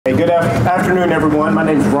Hey, good afternoon, everyone. My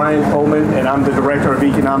name is Ryan Coleman, and I'm the Director of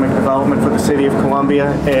Economic Development for the City of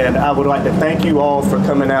Columbia. And I would like to thank you all for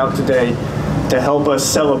coming out today to help us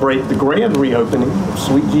celebrate the grand reopening of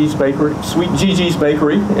Sweet Gigi's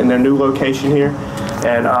Bakery in their new location here,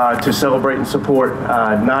 and to celebrate and support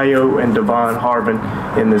Nayo and Devon Harvin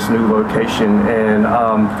in this new location. And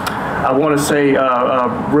I want to say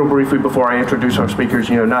real briefly before I introduce our speakers,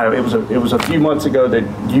 Nayo, it was a few months ago that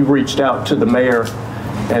you reached out to the mayor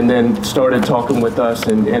and then started talking with us,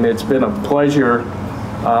 and it's been a pleasure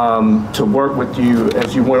to work with you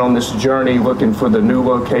as you went on this journey looking for the new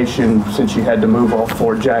location since you had to move off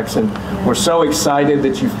Fort Jackson. We're so excited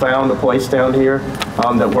that you found a place down here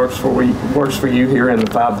that works for you here in the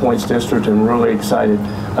 5 Points District, and really excited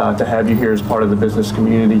to have you here as part of the business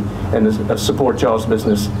community and to support y'all's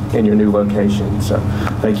business in your new location. So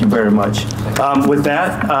thank you very much. With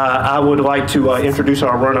that, I would like to introduce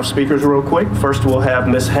our run of speakers real quick. First, we'll have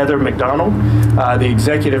Ms. Heather McDonald, the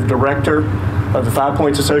Executive Director of the 5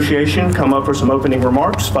 Points Association, come up for some opening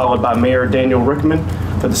remarks, followed by Mayor Daniel Rickman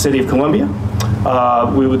for the City of Columbia.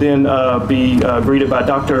 We would then be greeted by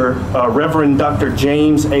Reverend Dr.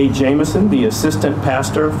 James A. Jameson, the Assistant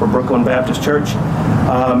Pastor for Brooklyn Baptist Church.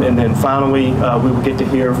 And then finally, we will get to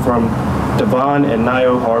hear from Devon and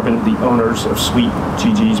Nayo Harvin, the owners of Sweet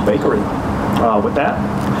Gigi's Bakery. With that,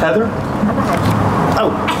 Heather?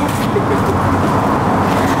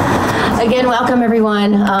 Again, welcome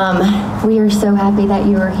everyone. We are so happy that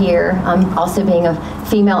you are here. Also being a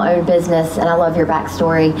female-owned business, and I love your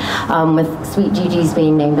backstory with Sweet Gigi's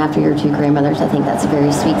being named after your two grandmothers. I think that's a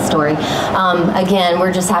very sweet story. Again,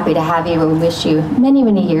 we're just happy to have you, and we wish you many,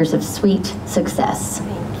 many years of sweet success.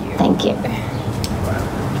 Thank you.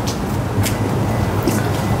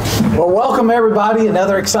 Well, welcome everybody.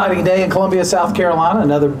 Another exciting day in Columbia, South Carolina.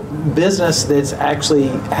 Another business that's actually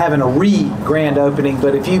having a grand opening.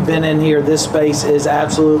 But if you've been in here, this space is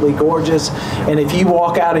absolutely gorgeous. And if you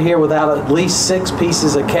walk out of here without at least 6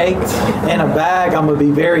 pieces of cake and a bag, I'm going to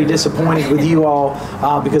be very disappointed with you all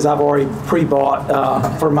because I've already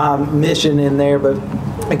pre-bought for my mission in there. But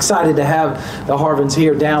excited to have the Harvins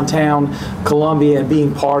here downtown Columbia and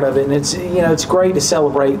being part of it. And it's great to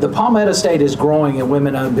celebrate. The Palmetto State is growing in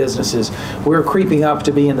women-owned businesses. We're creeping up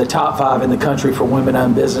to be in the top 5 in the country for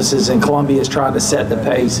women-owned businesses, and Columbia is trying to set the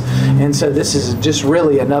pace. And so this is just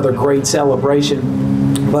really another great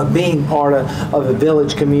celebration. But being part of a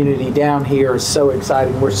village community down here is so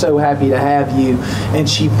exciting. We're so happy to have you. And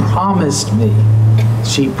she promised me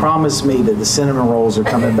that the cinnamon rolls are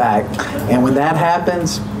coming back. And when that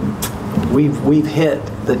happens, we've hit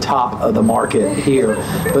the top of the market here.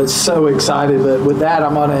 But so excited. But with that,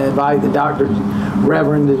 I'm going to invite the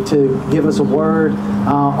Reverend to give us a word.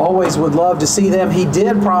 Always would love to see them. He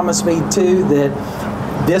did promise me too that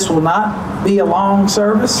this will not be a long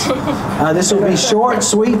service. This will be short,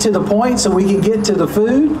 sweet, to the point, so we can get to the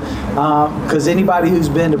food. Because anybody who's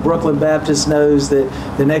been to Brooklyn Baptist knows that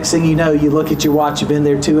the next thing you know, you look at your watch, you've been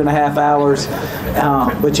there 2.5 hours,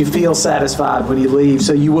 but you feel satisfied when you leave.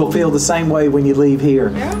 So you will feel the same way when you leave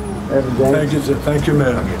here. Thank you, sir. Thank you,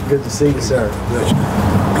 madam. Good to see you, sir.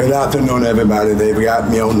 Good afternoon, everybody. They've got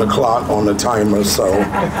me on the clock, on the timer, so.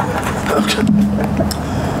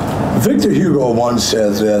 Victor Hugo once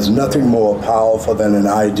says, there's nothing more powerful than an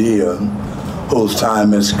idea whose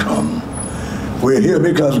time has come. We're here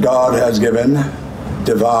because God has given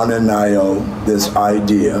Devon and Nayo this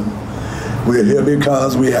idea. We're here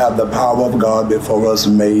because we have the power of God before us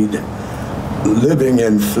made, living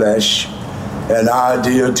in flesh, an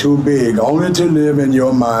idea too big only to live in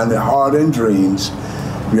your mind, heart, and dreams.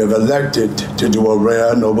 You have elected to do a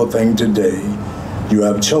rare, noble thing today. You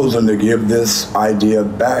have chosen to give this idea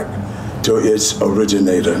back to its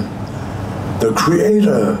originator. The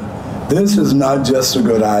Creator, this is not just a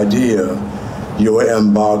good idea. You're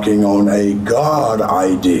embarking on a God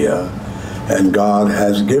idea, and God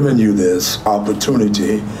has given you this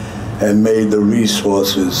opportunity and made the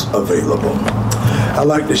resources available. I'd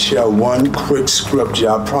like to share one quick scripture.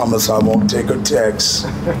 I promise I won't take a text.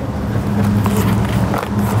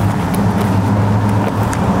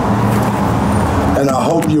 And I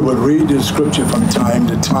hope you would read this scripture from time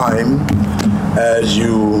to time as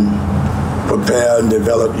you prepare and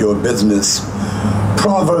develop your business.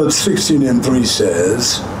 Proverbs 16:3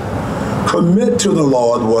 says, commit to the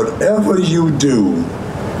Lord whatever you do,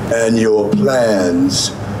 and your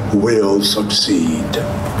plans will succeed.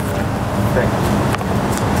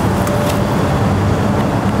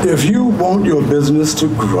 If you want your business to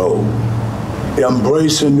grow,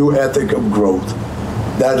 embrace a new ethic of growth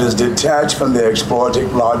that is detached from the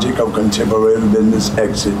exploitative logic of contemporary business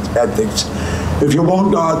ethics If you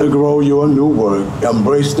want God to grow your new work,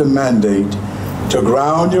 embrace the mandate to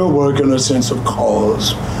ground your work in a sense of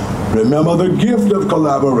cause. Remember the gift of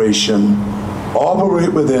collaboration.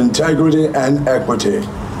 Operate with integrity and equity.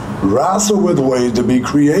 Wrestle with ways to be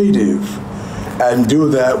creative and do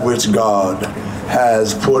that which God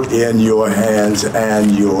has put in your hands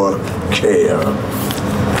and your care.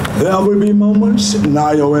 There will be moments,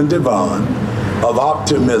 Nayo and Devon, of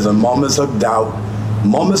optimism, moments of doubt,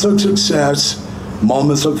 moments of success,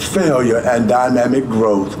 moments of failure and dynamic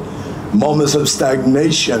growth, moments of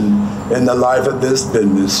stagnation in the life of this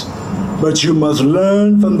business. But you must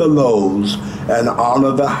learn from the lows and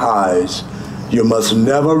honor the highs. You must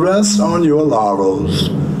never rest on your laurels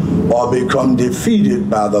or become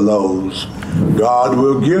defeated by the lows. God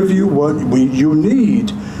will give you what you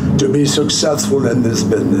need to be successful in this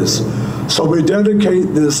business. So we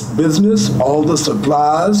dedicate this business, all the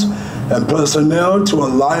supplies and personnel, to a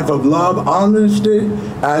life of love, honesty,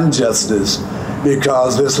 and justice,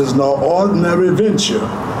 because this is no ordinary venture,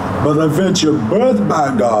 but a venture birthed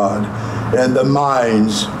by God in the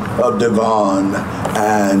minds of Devon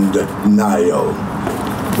and Nayo.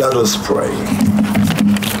 Let us pray.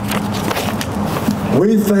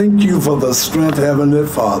 We thank you for the strength, Heavenly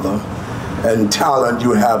Father, and talent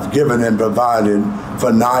you have given and provided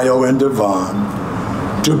for Nayo and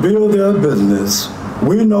Devon to build their business.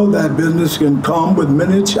 We know that business can come with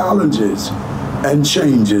many challenges and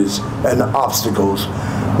changes and obstacles,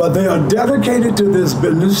 but they are dedicated to this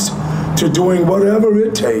business, to doing whatever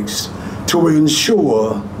it takes to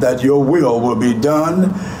ensure that your will be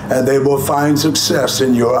done and they will find success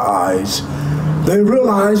in your eyes. They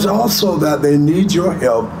realize also that they need your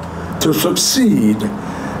help to succeed,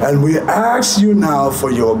 and we ask you now for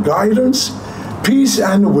your guidance, peace,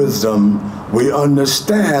 and wisdom. We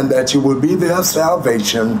understand that you will be their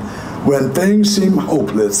salvation when things seem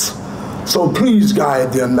hopeless. So please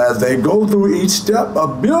guide them as they go through each step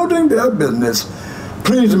of building their business.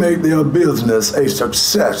 Please make their business a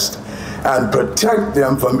success and protect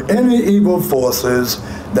them from any evil forces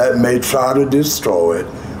that may try to destroy it.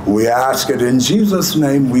 We ask it in Jesus'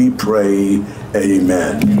 name we pray,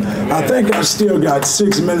 amen. I think I still got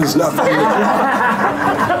 6 minutes left on the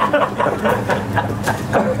clock.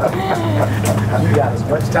 You got as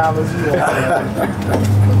much time as you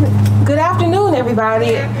want. Good afternoon,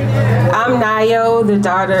 everybody. I'm Nayo, the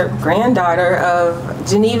granddaughter of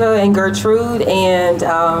Geneva and Gertrude, and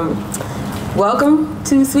welcome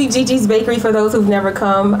to Sweet Gigi's Bakery for those who've never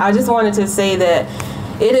come. I just wanted to say that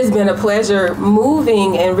it has been a pleasure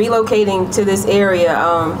moving and relocating to this area.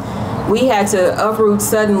 We had to uproot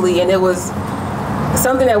suddenly, and it was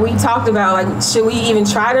something that we talked about, like, should we even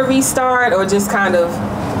try to restart or just kind of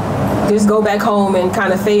just go back home and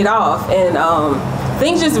kind of fade off? And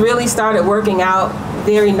things just really started working out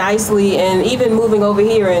very nicely, and even moving over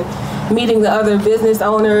here and meeting the other business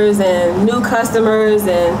owners and new customers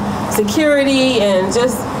and security, and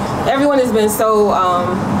just everyone has been so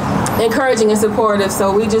encouraging and supportive,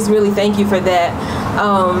 so we just really thank you for that.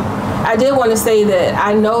 I did want to say that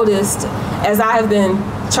I noticed, as I have been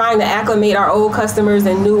trying to acclimate our old customers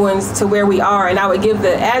and new ones to where we are, and I would give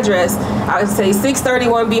the address, I would say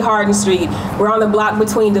 631B Harden Street. We're on the block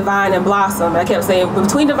between Divine and Blossom. I kept saying,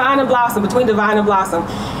 between Divine and Blossom, between Divine and Blossom.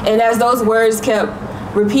 And as those words kept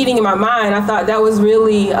repeating in my mind, I thought that was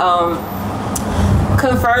really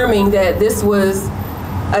confirming that this was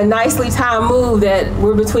a nicely timed move, that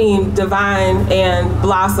we're between Divine and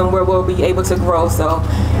Blossom, where we'll be able to grow. So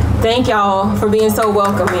thank y'all for being so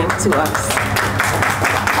welcoming to us.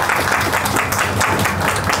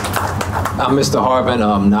 I'm Mr. Harvin,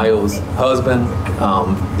 Nayo's husband.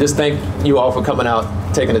 Just thank you all for coming out,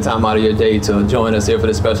 taking the time out of your day to join us here for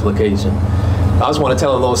this special occasion. I just want to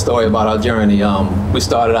tell a little story about our journey. We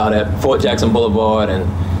started out at Fort Jackson Boulevard, and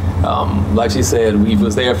like she said, we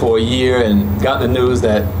was there for a year and got the news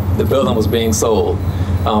that the building was being sold.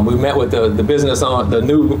 We met with the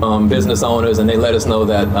new business owners, and they let us know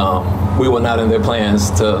that we were not in their plans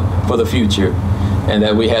for the future, and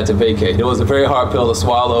that we had to vacate. It was a very hard pill to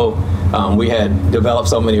swallow. We had developed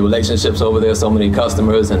so many relationships over there, so many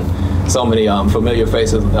customers, and so many familiar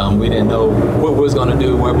faces. We didn't know what we was going to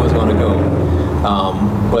do, where we was going to go.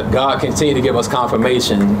 But God continued to give us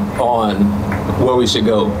confirmation on where we should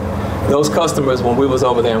go. Those customers, when we was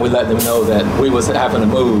over there and we let them know that we was having to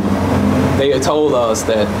move, they had told us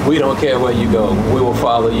that we don't care where you go, we will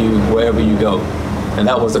follow you wherever you go. And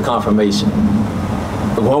that was the confirmation.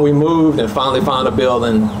 But when we moved and finally found a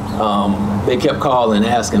building, they kept calling,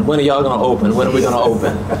 asking, when are y'all gonna open? When are we gonna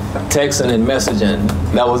open? Texting and messaging,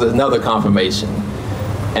 that was another confirmation.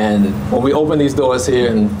 And when we opened these doors here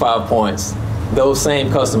in 5 Points, those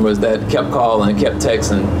same customers that kept calling, kept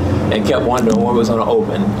texting, and kept wondering when it was going to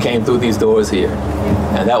open came through these doors here.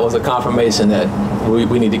 And that was a confirmation that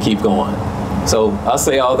we need to keep going. So I'll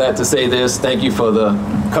say all that to say this. Thank you for the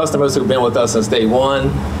customers who've been with us since day one.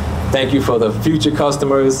 Thank you for the future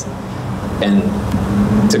customers. And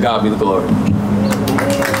to God be the glory.